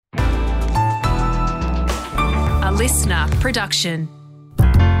listener production.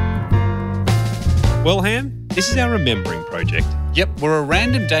 Well, Ham, this is our remembering project. Yep, where a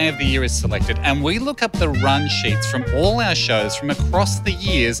random day of the year is selected and we look up the run sheets from all our shows from across the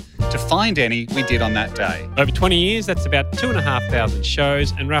years to find any we did on that day. Over 20 years, that's about 2,500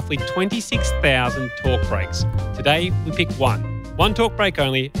 shows and roughly 26,000 talk breaks. Today, we pick one talk break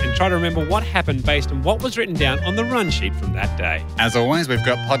only, and try to remember what happened based on what was written down on the run sheet from that day. As always, we've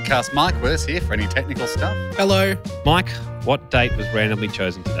got Podcast Mike with us here for any technical stuff. Hello. Mike, what date was randomly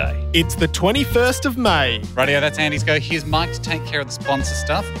chosen today? It's the 21st of May. Rightio, that's Andy's go. Here's Mike to take care of the sponsor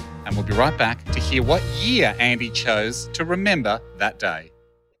stuff, and we'll be right back to hear what year Andy chose to remember that day.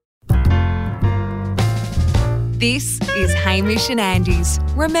 This is Hamish and Andy's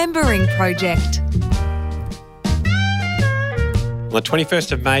Remembering Project. On the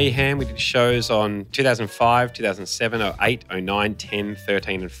 21st of May, Ham, we did shows on 2005, 2007, 08, 09, 10,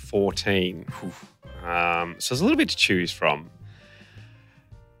 13 and 14. So there's a little bit to choose from.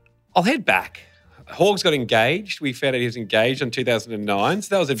 I'll head back. Hawgs got engaged. We found out he was engaged in 2009,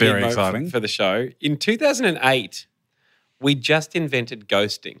 so that was a Very big exciting moment for the show. In 2008, we just invented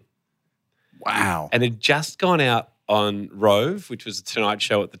ghosting. Wow. And it had just gone out on Rove, which was the Tonight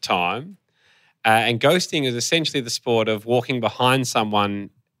Show at the time. And ghosting is essentially the sport of walking behind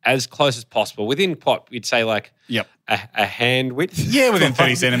someone as close as possible, within what we'd say like a hand width. Yeah, within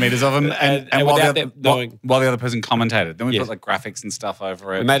 30 centimetres of them. And while the other person commentated. Then we put like graphics and stuff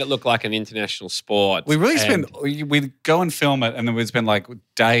over it. We made it look like an international sport. We really we'd go and film it and then we'd spend like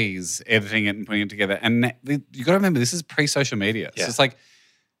days editing it and putting it together. And you got to remember, this is pre-social media. So it's like,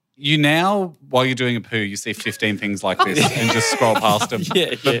 you now, while you're doing a poo, you see 15 things like this and just scroll past them.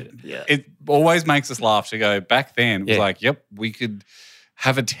 Yeah. It always makes us laugh to go, back then, it was like, yep, we could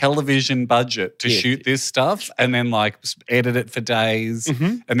have a television budget to shoot this stuff and then like edit it for days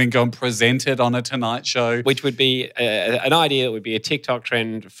and then go and present it on a Tonight Show. Which would be an idea that would be a TikTok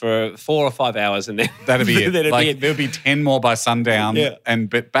trend for 4 or 5 hours and then that'd be it. There would be 10 more by sundown. Yeah.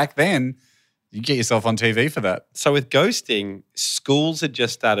 But back then, you get yourself on TV for that. So with ghosting, schools had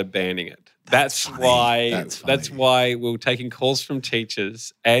just started banning it. That's why we were taking calls from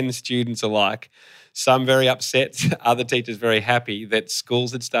teachers and students alike. Some very upset, other teachers very happy that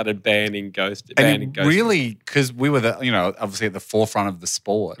schools had started banning ghosting. Really, because we were obviously at the forefront of the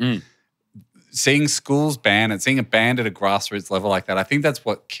sport. Seeing schools ban it, seeing it banned at a grassroots level like that, I think that's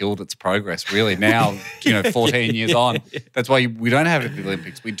what killed its progress. Really, now 14 years on, that's why we don't have it at the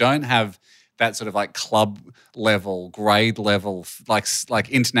Olympics. We don't have that sort of like club level, grade level, like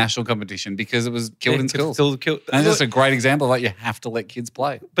international competition because it was killed in schools. And that's a great example of like you have to let kids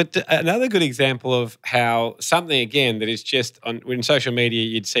play. But another good example of how something, again, that is just when social media,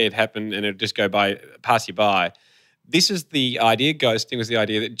 you'd see it happen and it would just pass you by. This is the idea, ghosting was the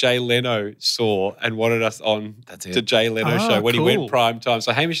idea that Jay Leno saw and wanted us on to Jay Leno show when he went prime time.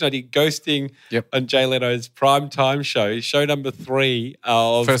 So Hamish and I did ghosting on Jay Leno's prime time show number 3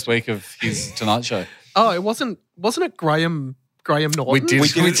 of first week of his Tonight Show. Oh, it wasn't it Graham Norton? We did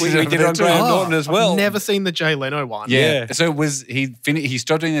it on Graham Norton as well. I've never seen the Jay Leno one. Yeah. So it was he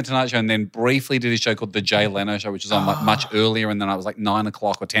stopped doing the Tonight Show and then briefly did a show called The Jay Leno Show, which was on much earlier, and then I was like 9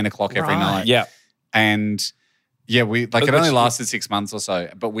 o'clock or 10 o'clock every night. Yeah. And it only lasted 6 months or so,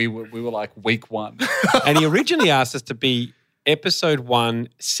 but we were like week 1. And he originally asked us to be episode 1,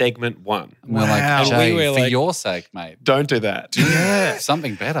 segment 1. And we're like, Jay, for your sake, mate. Don't do that. Do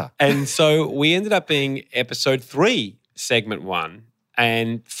something better. And so we ended up being episode 3, segment 1.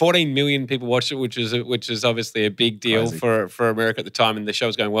 And 14 million people watched it, which is obviously a big deal for America at the time, and the show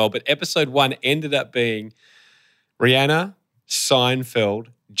was going well. But episode 1 ended up being Rihanna, Seinfeld,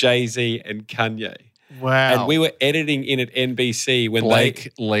 Jay-Z and Kanye. Wow. And we were editing in at NBC when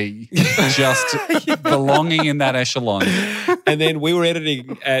Blake Lee just belonging in that echelon. And then we were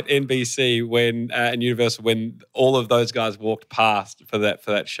editing at NBC and Universal when all of those guys walked past for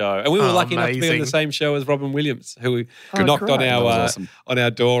that show. And we were lucky enough to be on the same show as Robin Williams, who knocked on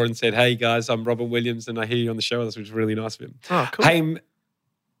our door and said, "Hey guys, I'm Robin Williams and I hear you on the show," which was really nice of him. Oh, cool. Hey,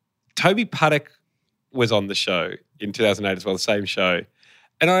 Toby Puttock was on the show in 2008 as well, the same show.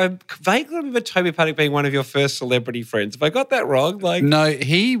 And I vaguely remember Toby Puttock being one of your first celebrity friends. Have I got that wrong? No,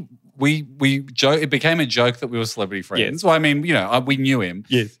 it became a joke that we were celebrity friends. Yes. Well, I mean, we knew him.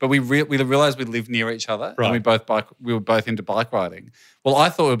 Yes. But we realised we lived near each other. Right. And we were both into bike riding. Well, I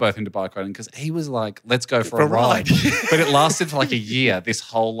thought we were both into bike riding because he was like, let's go for a ride. But it lasted for like a year, this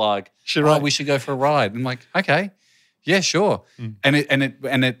whole we should go for a ride. And I'm like, okay. Yeah, sure. And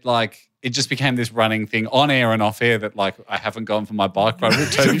it like it just became this running thing on air and off air that like I haven't gone for my bike ride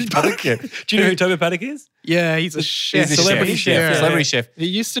with Toby Paddock yet. Do you know who Toby Paddock is? Yeah, he's a chef. He's a Celebrity chef. Yeah. Celebrity chef. He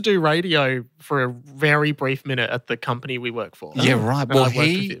used to do radio for a very brief minute at the company we work for. Yeah, right. And Well, I worked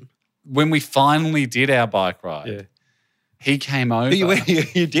with him. when we finally did our bike ride, Yeah. he came over. You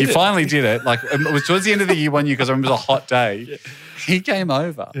did He it. finally did it. Like it was towards the end of the year one year because I remember it was a hot day. Yeah. He came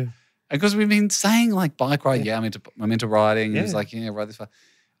over. Yeah. And because we've been saying like bike ride, I'm into riding. He was like, yeah, ride this far.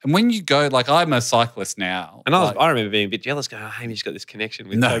 And when you go, like I'm a cyclist now. And I remember being a bit jealous going, Hamish got this connection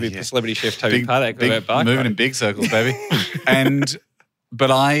with celebrity chef Toby Paddock about bike moving ride. in big circles, baby. But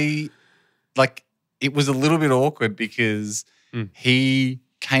it was a little bit awkward because he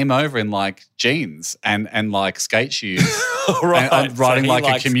came over in like jeans and like skate shoes. Right. And I'm riding like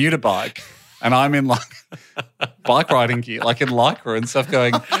a commuter bike. And I'm in like bike riding gear, like in Lycra and stuff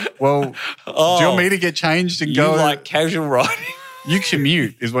going, well, do you want me to get changed and You go? like casual riding. You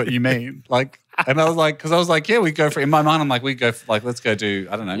commute is what you mean. Like, and I was like, yeah, we go for, in my mind, I'm like, we go for like, let's go do,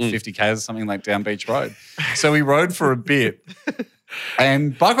 I don't know, 50 Ks or something like down Beach Road. So we rode for a bit.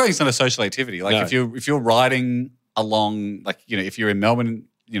 And bike riding is not a social activity. Like if you're riding along, like, you know, if you're in Melbourne,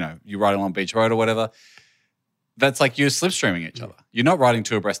 you know, you ride along Beach Road or whatever, that's like you're slipstreaming each other. You're not riding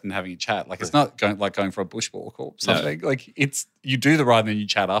two abreast and having a chat. Like it's not going for a bushwalk or something. No. Like you do the ride and then you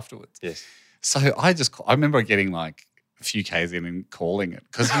chat afterwards. Yes. So I remember getting like a few Ks in and calling it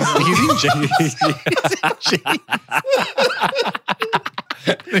because he's in jeans.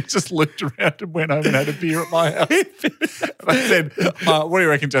 He just looked around and went home and had a beer at my house. And I said, what do you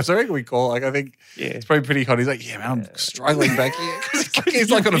reckon, Jeff? So I reckon we call. Like, I think it's probably pretty hot. He's like, yeah, man, I'm struggling back here. He's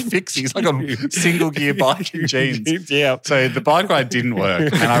like on a fix. He's like on a single gear bike in jeans. Yeah. So the bike ride didn't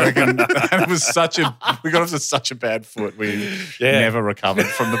work. And I reckon it was we got off to such a bad foot. We never recovered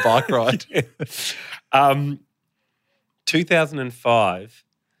from the bike ride. 2005,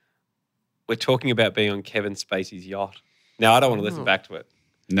 we're talking about being on Kevin Spacey's yacht. Now, I don't want to listen back to it.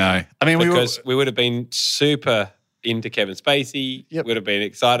 No. I mean, because we would have been super into Kevin Spacey. Yep. We would have been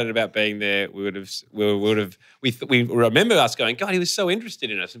excited about being there. We remember us going, God, he was so interested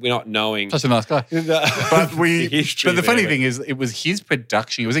in us. We're not knowing. Such a nice guy. But the funny thing is, it was his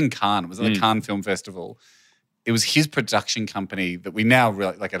production. It was in Cannes. It was at the Cannes Film Festival. It was his production company that we now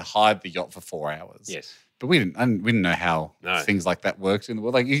really had hired the yacht for 4 hours. Yes. But we didn't know how things like that worked in the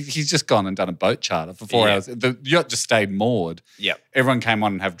world. Like he's just gone and done a boat charter for 4 hours. The yacht just stayed moored. Yep. Everyone came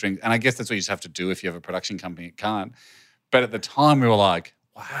on and have drinks. And I guess that's what you just have to do if you have a production company. It can't. But at the time we were like,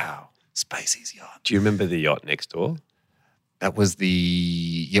 wow, Spacey's yacht. Do you remember the yacht next door? That was was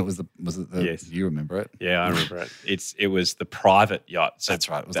it the yes. You remember it? Yeah, I remember it. It was the private yacht. So that's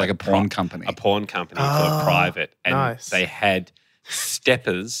right. It was like a porn company. A porn company for private. And they had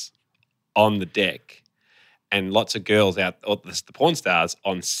steppers on the deck. And lots of girls out, or the porn stars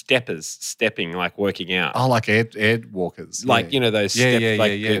on steppers, stepping, like working out. Oh, like air walkers. Like, you know, those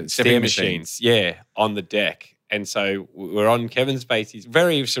stair machines. Yeah, on the deck. And so we're on Kevin Spacey's.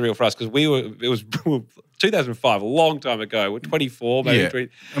 Very surreal for us because it was 2005, a long time ago. We're 24, maybe. Yeah.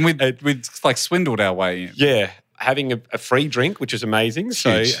 And we'd like swindled our way in. Yeah. Having a free drink, which is amazing.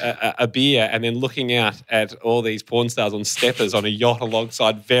 So a beer and then looking out at all these porn stars on steppers on a yacht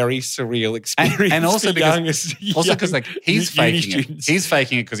alongside very surreal experience. And also because like he's faking it. He's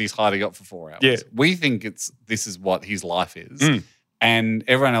faking it because he's hired a yacht for 4 hours. Yeah. We think this is what his life is. And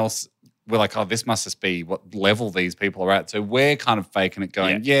everyone else, we're like, oh, this must just be what level these people are at. So we're kind of faking it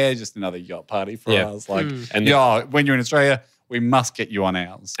going, just another yacht party for us. Like, when you're in Australia, we must get you on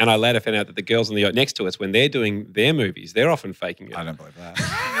ours. And I later found out that the girls on the yacht next to us, when they're doing their movies, they're often faking it. I don't believe that.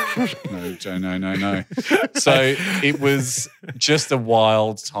 No, Joe, no. So it was just a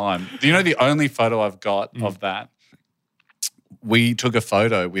wild time. Do you know the only photo I've got of that? We took a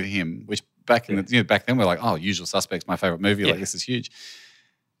photo with him, which back then we're like, oh, Usual Suspects, my favorite movie. Like, this is huge.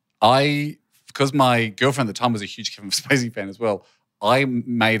 Because my girlfriend at the time was a huge Kevin Spacey fan as well, I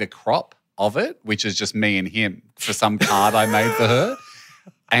made a crop of it, which is just me and him for some card I made for her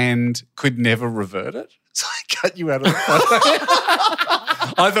and could never revert it. So I cut you out of the photo.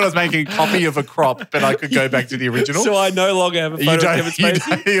 I thought I was making a copy of a crop, but I could go back to the original. So I no longer have a photo of Kevin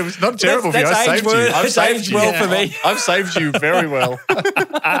Spacey? It was not terrible for you. I saved you. I've saved you well for me. I've saved you very well.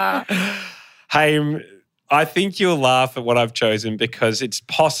 Hey, I think you'll laugh at what I've chosen because it's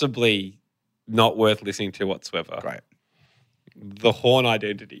possibly not worth listening to whatsoever. Great. The Horne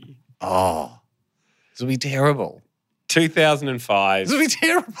Identity. Oh, this will be terrible. 2005. This will be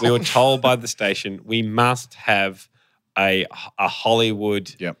terrible. We were told by the station we must have a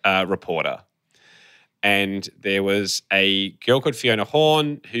Hollywood reporter. And there was a girl called Fiona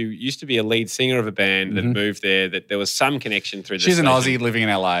Horne who used to be a lead singer of a band that moved there, that there was some connection through the She's an station. Aussie living in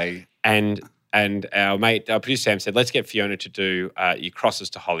LA. And our producer Sam said, let's get Fiona to do You Cross Us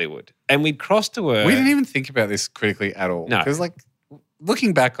to Hollywood. And we'd crossed to her. We didn't even think about this critically at all. No. Because, like,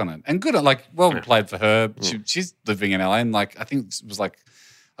 looking back on it, and good, like, well played for her. She's living in LA, and, like, I think it was like,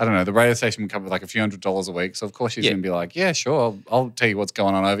 I don't know, the radio station would come with like a few $100s a week. So, of course, she's going to be like, yeah, sure, I'll tell you what's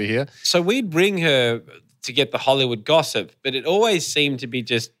going on over here. So we'd bring her to get the Hollywood gossip, but it always seemed to be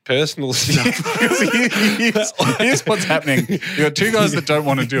just personal stuff. Here's what's happening. You got two guys that don't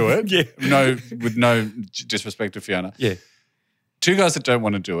want to do it. With no disrespect to Fiona. Yeah. Two guys that don't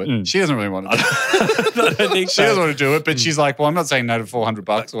want to do it. She doesn't really want to do it. I don't think She doesn't want to do it, but she's like, well, I'm not saying no to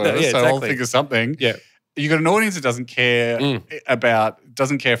 $400 or whatever, so I'll think of something. Yeah. You got an audience that doesn't care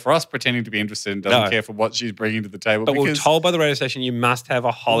doesn't care for us pretending to be interested and doesn't care for what she's bringing to the table. But we're told by the radio station you must have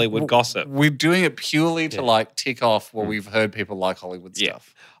a Hollywood gossip. We're doing it purely to like tick off what we've heard people like Hollywood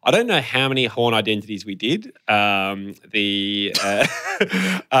stuff. I don't know how many Horne Identities we did. A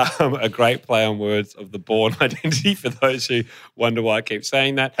great play on words of the Born Identity for those who wonder why I keep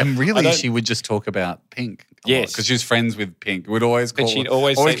saying that. And really, she would just talk about Pink. Yes. Because she was friends with Pink. We'd always call she'd her,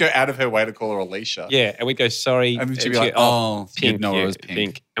 always go out of her way to call her Alicia. Yeah, and we'd go, sorry. And then she'd be like, Pink, you'd know her as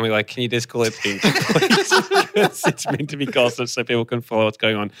Pink. And we're like, can you just call it Pink, please? Because it's meant to be gossip so people can follow what's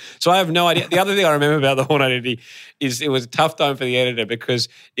going on. So I have no idea. The other thing I remember about the Horne Identity is it was a tough time for the editor because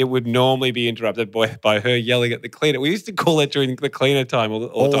it would normally be interrupted by her yelling at the cleaner. We used to call it during the cleaner time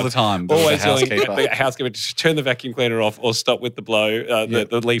all the time. Always yelling at the housekeeper to turn the vacuum cleaner off or stop with the blow,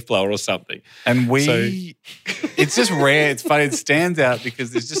 the leaf blower or something. And it's just rare. It's funny. It stands out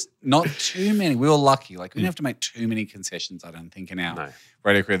because there's just not too many. We were lucky. Like, we didn't have to make too many concessions, I don't think, in our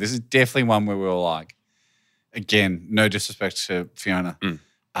radio career. This is definitely one where we were like, again, no disrespect to Fiona.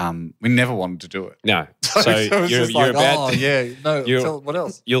 We never wanted to do it. No. So you're about what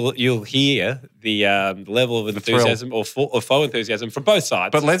else? You'll hear the level of enthusiasm or faux enthusiasm from both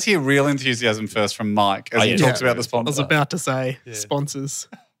sides. But let's hear real enthusiasm first from Mike as he talks about the sponsor. I was about to say sponsors.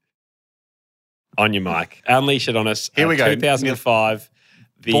 On your mic. Unleash it on us. Here we go. 2005.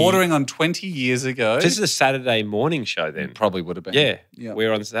 Bordering on 20 years ago. This is a Saturday morning show then. Probably would have been. Yeah.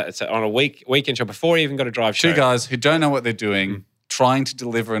 We're on a weekend show before he even got a drive show. Two guys who don't know what they're doing, trying to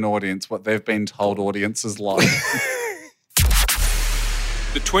deliver an audience what they've been told audiences like.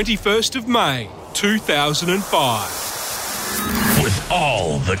 The 21st of May, 2005. With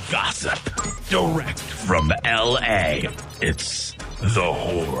all the gossip, direct from L.A., it's the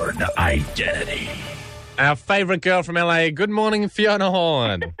Horne Identity. Our favourite girl from LA. Good morning, Fiona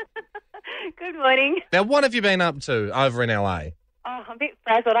Horne. Good morning. Now, what have you been up to over in LA? Oh, I'm a bit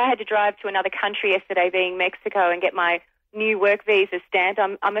frazzled. I had to drive to another country yesterday, being Mexico, and get my new work visa stamped.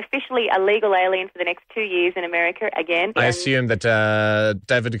 I'm officially a legal alien for the next 2 years in America again. I assume that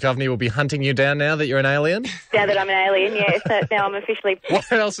David Duchovny will be hunting you down now that you're an alien? Now that I'm an alien, yes. So now I'm officially...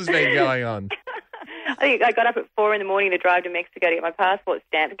 What else has been going on? I think I got up at 4 a.m. to drive to Mexico to get my passport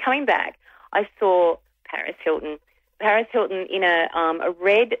stamped. And coming back, I saw Paris Hilton in a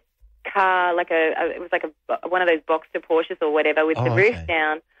red car, it was like one of those Boxster Porsches or whatever, with the roof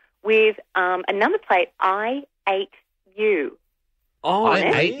down, with a number plate I8U. Oh, I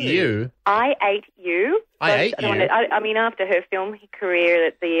ate you. I ate you. I ate you. I mean, after her film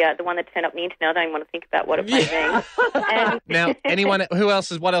career, the one that turned up on the internet, I don't even want to think about what it might mean. Now,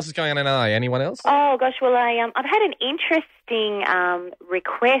 what else is going on in LA? Anyone else? Oh gosh, well, I've had an interesting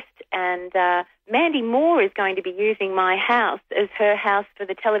request, and Mandy Moore is going to be using my house as her house for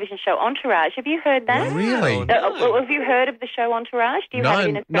the television show Entourage. Have you heard that? Really? Have you heard of the show Entourage? Do you have it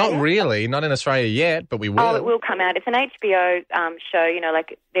in Australia? Not really. Not in Australia yet, but we will. Oh, it will come out. It's an HBO show. You know,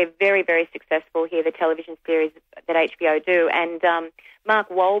 like they're very, very successful here, the television series that HBO do. And Mark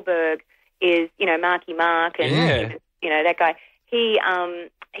Wahlberg is, Marky Mark, and that guy.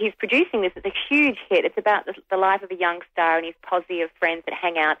 He's producing this. It's a huge hit. It's about the life of a young star and his posse of friends that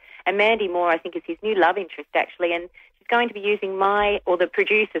hang out. And Mandy Moore, I think, is his new love interest, actually. And she's going to be using the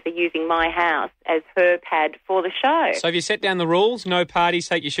producers are using my house as her pad for the show. So have you set down the rules? No parties,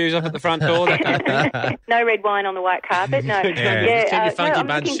 take your shoes off at the front door? No red wine on the white carpet? No. Keep your funky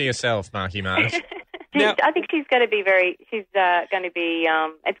bunch to yourself, Marky Mark. I think she's going to be it's going to be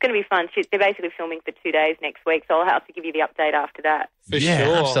fun. They're basically filming for 2 days next week, so I'll have to give you the update after that. For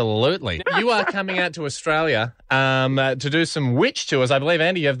sure. Absolutely. You are coming out to Australia to do some witch tours. I believe,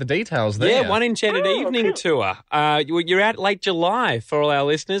 Andy, you have the details there. Yeah, one enchanted evening tour. You're out late July for all our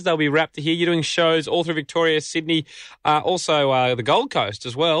listeners. They'll be rapt to hear. You're doing shows all through Victoria, Sydney, also the Gold Coast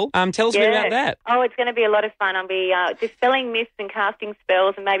as well. Tell us a bit about that. Oh, it's going to be a lot of fun. I'll be dispelling myths and casting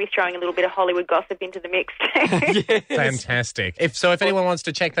spells and maybe throwing a little bit of Hollywood gossip into the mix too. Fantastic. If anyone wants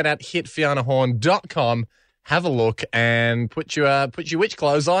to check that out, hit FionaHorne.com. Have a look and put your witch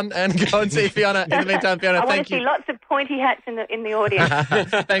clothes on and go and see Fiona. In the meantime, Fiona, I want thank to see you. lots of pointy hats in the audience.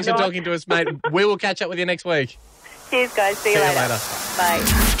 Thanks for talking to us, mate. We will catch up with you next week. Cheers, guys. See you later. Bye.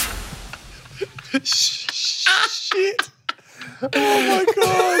 Shit. Oh, my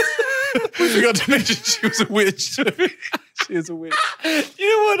God. We forgot to mention she was a witch, too. She is a witch.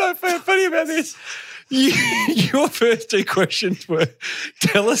 You know what I found funny about this? Your first two questions were,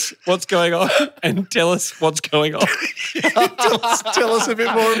 tell us what's going on and tell us what's going on. Tell us a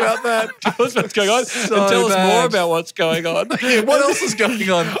bit more about that. Tell us what's going on and tell us more about what's going on. Yeah, what else is going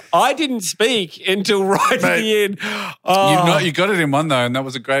on? I didn't speak until right at the end. You got it in one, though, and that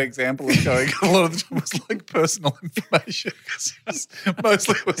was a great example of going. A lot of the time was like personal information.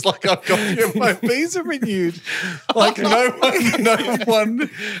 Mostly it was like, I've got my visa renewed. Like no one.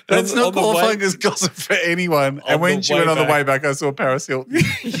 That's not qualifying as gossip for anyone. And when she went on the way back, I saw Paris Hilton.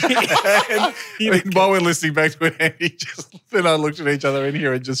 And while we're listening back to it, Andy then I looked at each other in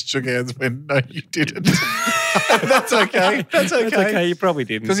here and just shook hands and went, no, you didn't. That's okay. That's okay. You probably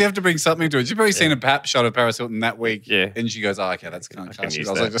didn't. Because you have to bring something to it. You've probably seen a shot of Paris Hilton that week. Yeah. And she goes, oh, okay, that's kind of use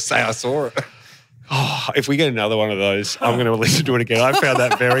I was that. like, just say I saw it. Oh, if we get another one of those, I'm going to listen to it again. I found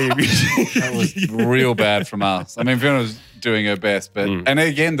that very amusing. That was real bad from us. I mean, Fiona was doing her best. But and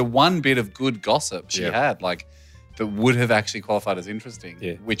again, the one bit of good gossip she had, like, that would have actually qualified as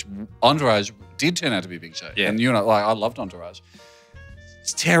interesting, which Entourage did turn out to be a big show. Yeah. And you know, like, I loved Entourage.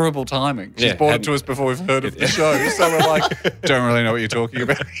 It's terrible timing. She's brought it to us before we've heard of the show. So we're like, don't really know what you're talking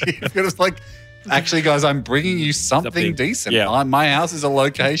about. It was like, actually, guys, I'm bringing you something decent. Yeah. My house is a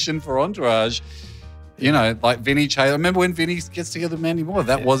location for Entourage. You know, like Vinny Chase. I remember when Vinny gets together with Mandy Moore.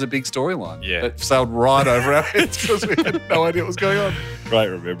 That was a big storyline. Yeah. That sailed right over our heads because we had no idea what was going on. Great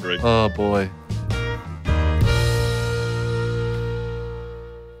remembering. Oh, boy.